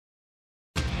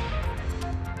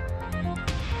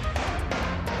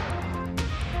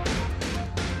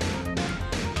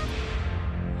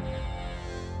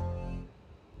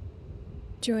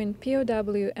Joint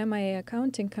POW MIA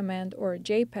Accounting Command, or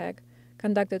JPEG,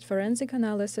 conducted forensic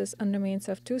analysis on remains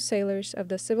of 2 sailors of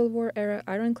the Civil War-era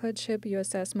ironclad ship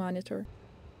USS Monitor.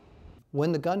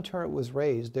 When the gun turret was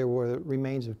raised, there were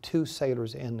remains of 2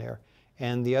 sailors in there,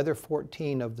 and the other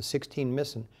 14 of the 16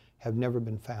 missing have never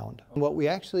been found. What we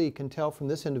actually can tell from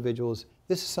this individual is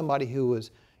this is somebody who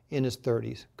was in his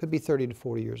 30s, could be 30 to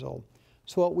 40 years old.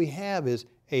 So what we have is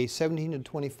a 17 to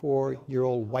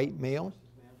 24-year-old white male,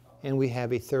 and we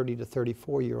have a 30 to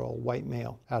 34-year-old white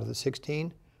male. Out of the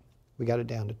 16, we got it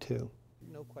down to 2.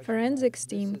 Forensics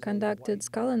team conducted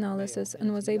skull analysis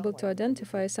and was able to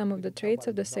identify some of the traits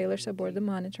of the sailors aboard the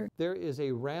Monitor. There is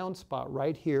a round spot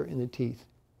right here in the teeth,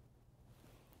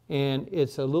 and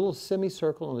it's a little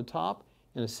semicircle on the top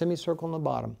and a semicircle on the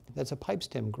bottom. That's a pipe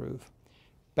stem groove.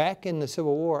 Back in the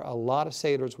Civil War, a lot of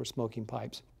sailors were smoking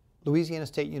pipes. Louisiana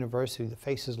State University, the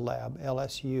FACES lab,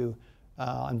 LSU,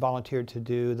 and volunteered to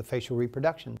do the facial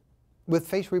reproduction. With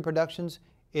facial reproductions,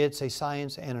 it's a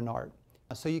science and an art.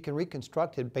 So you can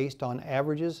reconstruct it based on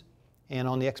averages and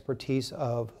on the expertise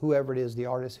of whoever it is, the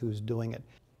artist who's doing it.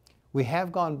 We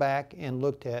have gone back and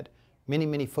looked at many,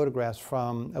 many photographs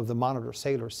of the Monitor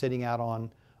sailors sitting out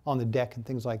on the deck and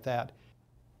things like that.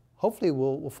 Hopefully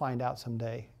we'll find out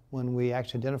someday when we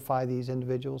actually identify these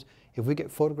individuals. If we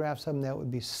get photographs of them, that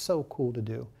would be so cool to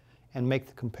do and make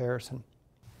the comparison.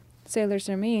 Sailors'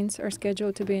 remains are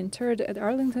scheduled to be interred at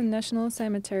Arlington National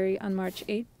Cemetery on March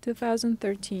 8,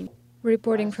 2013.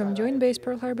 Reporting from Joint Base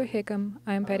Pearl Harbor Hickam,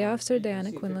 I am Petty Officer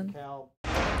Diana Quinlan.